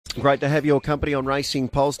Great to have your company on Racing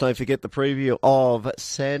Pulse. Don't forget the preview of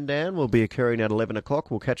Sandown will be occurring at 11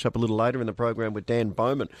 o'clock. We'll catch up a little later in the program with Dan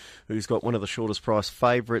Bowman, who's got one of the shortest price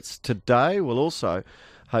favourites today. We'll also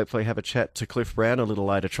hopefully have a chat to Cliff Brown a little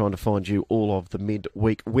later, trying to find you all of the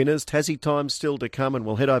midweek winners. Tassie time still to come, and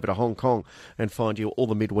we'll head over to Hong Kong and find you all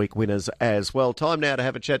the midweek winners as well. Time now to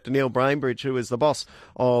have a chat to Neil Brainbridge, who is the boss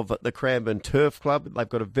of the Cranbourne Turf Club. They've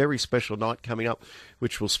got a very special night coming up,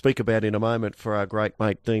 which we'll speak about in a moment for our great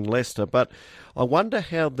mate Dean Lester. But I wonder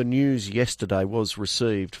how the news yesterday was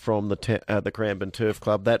received from the Cranbourne Turf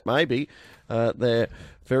Club that maybe their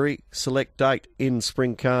very select date in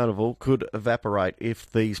Spring Carnival could evaporate if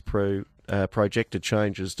these projected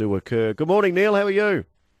changes do occur. Good morning, Neil. How are you?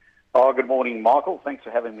 Oh, good morning, Michael. Thanks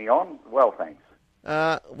for having me on. Well, thanks.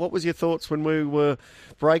 What was your thoughts when we were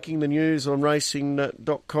breaking the news on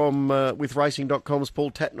Racing.com with Racing.com's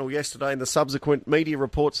Paul Tatnall yesterday and the subsequent media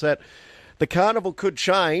reports that the Carnival could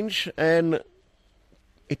change and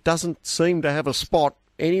it doesn't seem to have a spot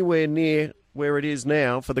anywhere near where it is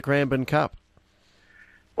now for the Cranbourne Cup?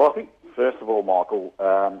 Well, I think, first of all, Michael,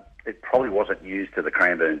 it probably wasn't news to the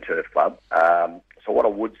Cranbourne Turf Club. So what I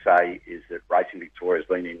would say is that Racing Victoria has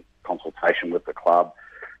been in consultation with the club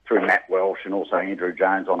through Matt Welsh and also Andrew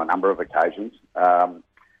Jones on a number of occasions.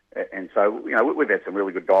 And so, we've had some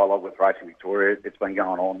really good dialogue with Racing Victoria. It's been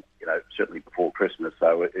going on, certainly before Christmas,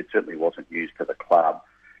 so it certainly wasn't news to the club.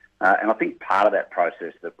 And I think part of that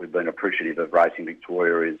process that we've been appreciative of Racing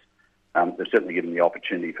Victoria is they've certainly given the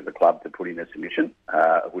opportunity for the club to put in a submission,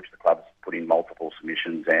 of which the club's put in multiple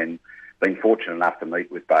submissions, and been fortunate enough to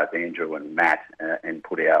meet with both Andrew and Matt and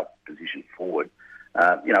put our position forward.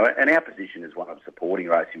 And our position is one of supporting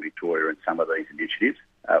Racing Victoria in some of these initiatives.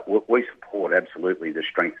 We support absolutely the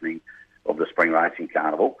strengthening of the Spring Racing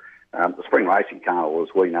Carnival. The Spring Racing Carnival, as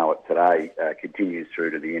we know it today, continues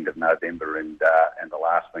through to the end of November, and the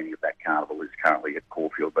last meeting of that carnival is currently at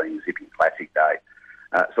Caulfield, being Zipping Classic Day.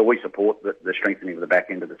 So we support the strengthening of the back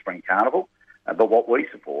end of the Spring Carnival, but what we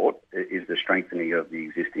support is the strengthening of the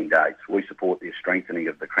existing dates. We support the strengthening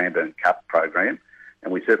of the Cranbourne Cup program,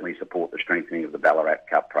 and we certainly support the strengthening of the Ballarat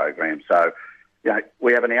Cup program. So,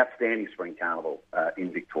 we have an outstanding Spring Carnival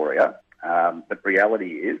in Victoria, but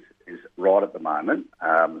reality is right at the moment,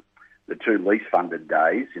 the two least funded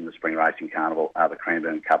days in the Spring Racing Carnival are the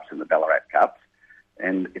Cranbourne Cups and the Ballarat Cups,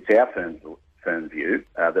 and it's our firm view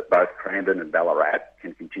that both Cranbourne and Ballarat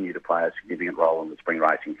can continue to play a significant role in the Spring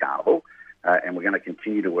Racing Carnival, and we're going to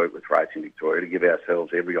continue to work with Racing Victoria to give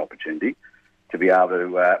ourselves every opportunity to be able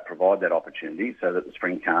to provide that opportunity so that the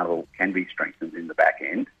Spring Carnival can be strengthened in the back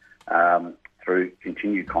end through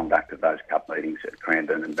continued conduct of those cup meetings at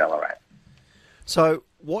Cranbourne and Ballarat. So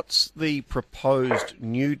what's the proposed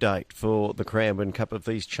new date for the Cranbourne Cup if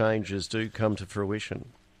these changes do come to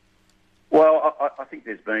fruition? Well, I think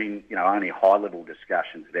there's been, only high-level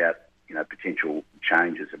discussions about, potential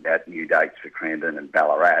changes about new dates for Cranbourne and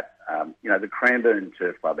Ballarat. The Cranbourne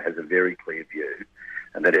Turf Club has a very clear view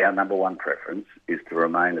that our number one preference is to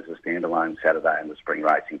remain as a standalone Saturday in the Spring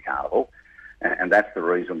Racing Carnival. And that's the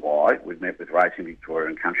reason why we've met with Racing Victoria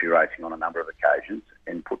and Country Racing on a number of occasions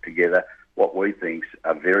and put together what we think's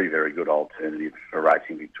a very, very good alternative for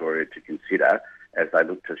Racing Victoria to consider as they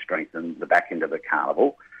look to strengthen the back end of the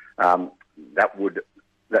carnival. That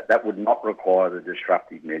would not require the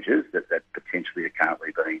disruptive measures that potentially are currently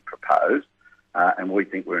being proposed, and we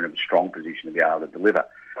think we're in a strong position to be able to deliver.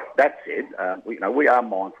 That said, we are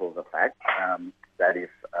mindful of the fact that if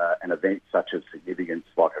an event such as significance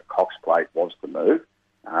like a Cox Plate was to move,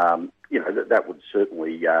 that would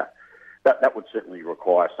certainly that would certainly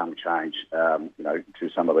require some change, to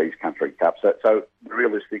some of these country cups. So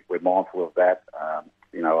realistic, we're mindful of that.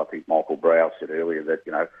 I think Michael Brow said earlier that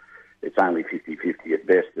it's only 50-50 at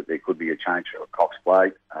best that there could be a change to a Cox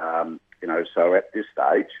Plate. So at this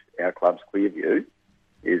stage, our club's clear view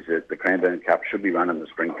is that the Cranbourne Cup should be run in the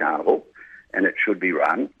Spring Carnival, and it should be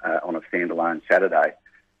run on a standalone Saturday.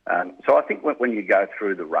 So I think when you go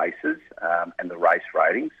through the races and the race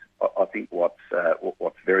ratings, I think what's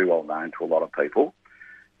very well known to a lot of people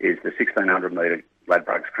is the 1,600 metre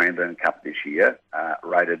Ladbrokes Cranbourne Cup this year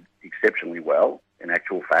rated exceptionally well. In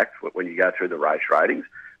actual fact, when you go through the race ratings,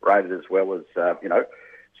 rated as well as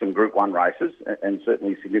some Group 1 races, and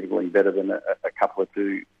certainly significantly better than a couple of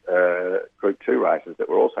Group 2 races that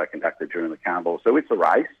were also conducted during the carnival. So it's a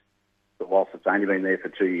race that, whilst it's only been there for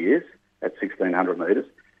 2 years at 1,600 metres,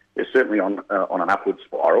 is certainly on an upward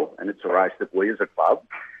spiral, and it's a race that we as a club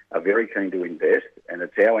are very keen to invest, and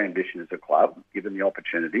it's our ambition as a club, given the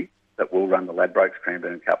opportunity, that we'll run the Ladbrokes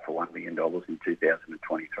Cranbourne Cup for $1 million in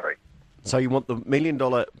 2023. So you want the $1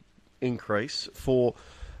 million increase for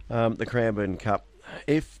the Cranbourne Cup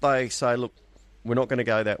If they say, look, we're not going to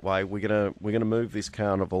go that way, we're going to move this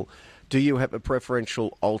carnival, do you have a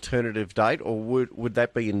preferential alternative date, or would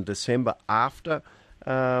that be in December after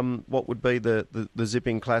what would be the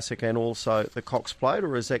Zipping Classic and also the Cox Plate,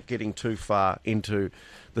 or is that getting too far into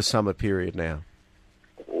the summer period now?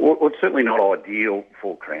 Well, it's certainly not ideal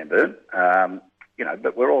for Cranbourne,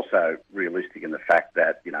 but we're also realistic in the fact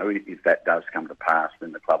that, if that does come to pass,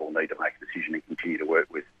 then the club will need to make a decision and continue to work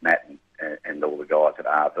with Matt and all the guys at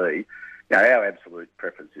RV. Our absolute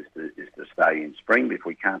preference is to stay in spring. But if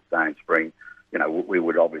we can't stay in spring, we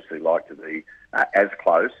would obviously like to be as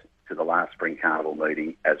close to the last Spring Carnival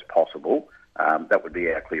meeting as possible. That would be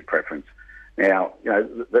our clear preference. Now,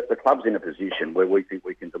 the club's in a position where we think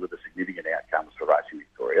we can deliver significant outcomes for Racing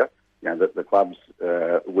Victoria. The club's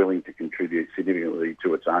willing to contribute significantly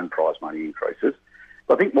to its own prize money increases.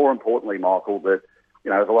 But I think more importantly, Michael, that,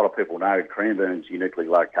 as a lot of people know, Cranbourne's uniquely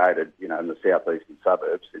located, in the southeastern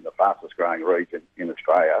suburbs, in the fastest growing region in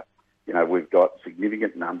Australia. We've got a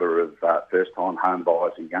significant number of first-time home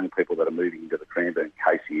buyers and young people that are moving into the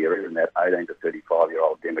Cranbourne-Casey area in that 18 to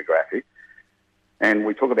 35-year-old demographic. And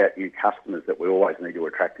we talk about new customers that we always need to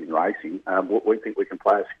attract in racing. We think we can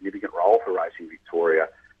play a significant role for Racing Victoria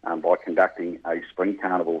by conducting a Spring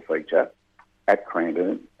Carnival feature at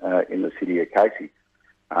Cranbourne in the city of Casey.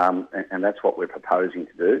 And that's what we're proposing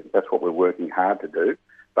to do. That's what we're working hard to do.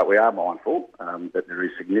 But we are mindful that there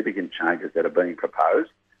is significant changes that are being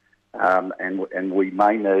proposed. And we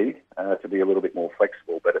may need to be a little bit more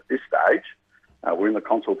flexible. But at this stage, we're in the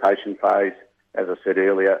consultation phase. As I said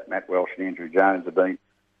earlier, Matt Welsh and Andrew Jones have been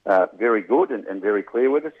very good and very clear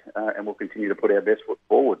with us, and we'll continue to put our best foot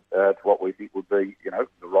forward to what we think would be, the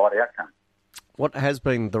right outcome. What has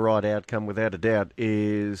been the right outcome, without a doubt,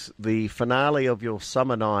 is the finale of your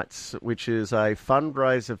Summer Nights, which is a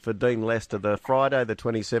fundraiser for Dean Lester, the Friday, the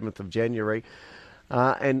 27th of January.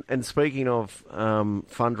 And speaking of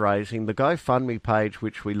fundraising, the GoFundMe page,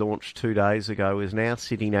 which we launched 2 days ago, is now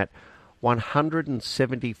sitting at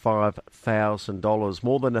 $175,000.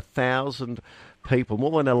 More than 1,000 people,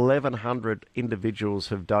 more than 1,100 individuals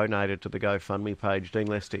have donated to the GoFundMe page. Dean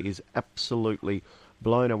Lester is absolutely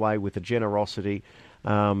blown away with the generosity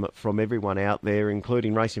from everyone out there,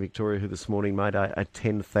 including Racing Victoria, who this morning made a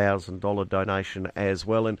 $10,000 donation as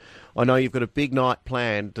well. And I know you've got a big night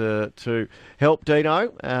planned to help Dino,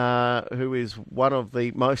 who is one of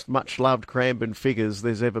the most much-loved Cranbourne figures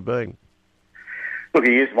there's ever been. Look,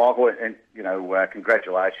 he is, Michael, and,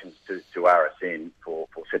 congratulations to RSN for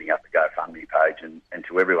setting up the GoFundMe page and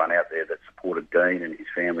to everyone out there that supported Dean and his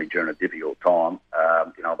family during a difficult time.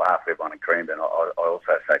 On behalf of everyone in Cranbourne, I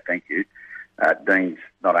also say thank you. Dean's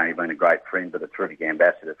not only been a great friend, but a terrific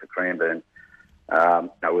ambassador for Cranbourne.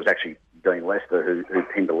 It was actually Dean Lester who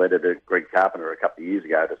penned a letter to Greg Carpenter a couple of years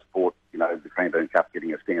ago to support, the Cranbourne Cup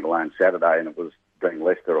getting a standalone Saturday, and it was Dean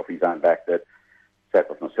Lester off his own back that sat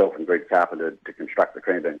with myself and Greg Carpenter to construct the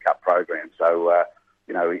Cranbourne Cup program. So,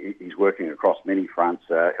 he's working across many fronts,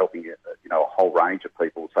 helping, a whole range of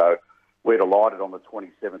people. So we're delighted on the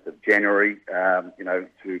 27th of January,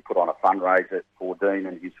 to put on a fundraiser for Dean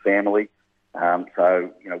and his family. So,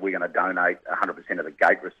 we're going to donate 100% of the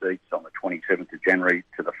gate receipts on the 27th of January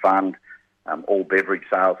to the fund. All beverage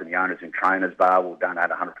sales in the Owners and Trainers Bar will donate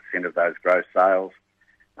 100% of those gross sales.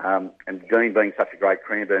 And Dean being such a great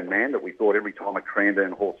Cranbourne man that we thought every time a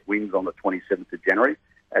Cranbourne horse wins on the 27th of January,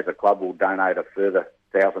 as a club we'll donate a further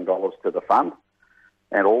 $1,000 to the fund.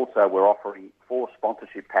 And also we're offering 4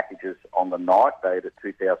 sponsorship packages on the night, valued at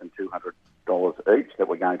 $2,200 each, that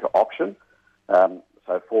we're going to auction. So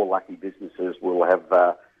 4 lucky businesses will have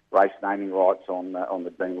race naming rights on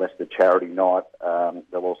the Dean Lester charity night.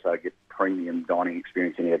 They'll also get premium dining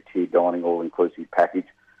experience in our tiered dining all-inclusive package.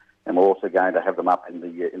 And we're also going to have them up in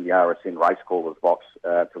the RSN race callers box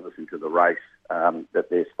to listen to the race that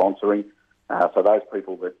they're sponsoring. So those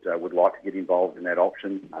people that would like to get involved in that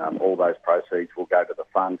auction, all those proceeds will go to the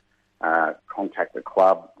fund. Contact the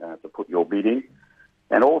club to put your bid in.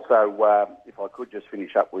 And also, if I could just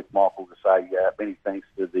finish up with Michael to say many thanks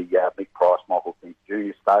to the Mick Price, Michael Kent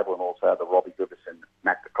Jr. stable, and also the Robbie Griffiths and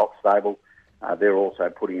Matt the Cox stable. They're also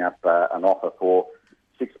putting up an offer for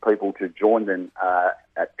 6 people to join them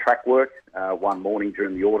at track work one morning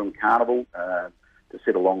during the autumn carnival to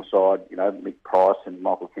sit alongside, Mick Price and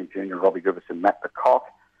Michael Kent Jr. and Robbie Griffiths and Matt the Cock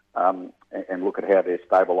and look at how their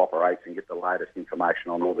stable operates and get the latest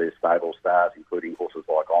information on all their stable stars, including horses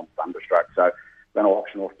like On Thunderstruck. So we're going to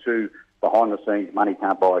auction off 2 behind-the-scenes money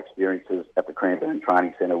can't buy experiences at the Cranbourne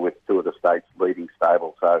Training Centre with 2 of the state's leading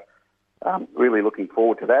stables. So really looking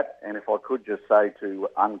forward to that. And if I could just say to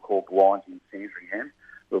Uncorked Wines in Sandringham,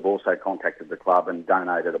 we've also contacted the club and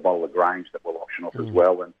donated a bottle of Grange that we'll auction off as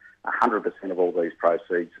well. And 100% of all these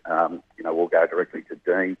proceeds, will go directly to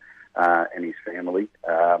Dean and his family.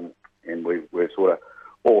 And we're sort of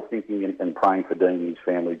all thinking and praying for Dean and his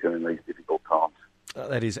family during these difficult times.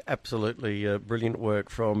 That is absolutely brilliant work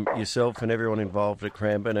from yourself and everyone involved at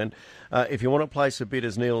Cranbourne. And if you want to place a bid,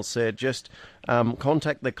 as Neil said, just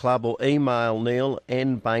contact the club or email Neil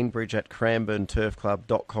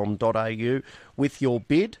nbainbridge@cranbourneturfclub.com.au with your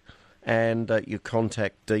bid and your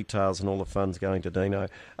contact details and all the funds going to Dino.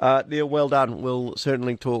 Neil, well done. We'll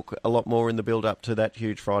certainly talk a lot more in the build-up to that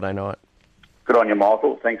huge Friday night. Good on you,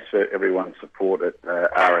 Michael. Thanks for everyone's support at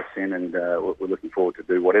RSN, and we're looking forward to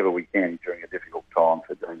do whatever we can during a difficult time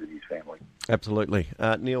for Dean and his family. Absolutely.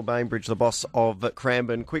 Neil Bainbridge, the boss of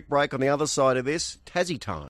Cranbourne. Quick break on the other side of this. Tassie time.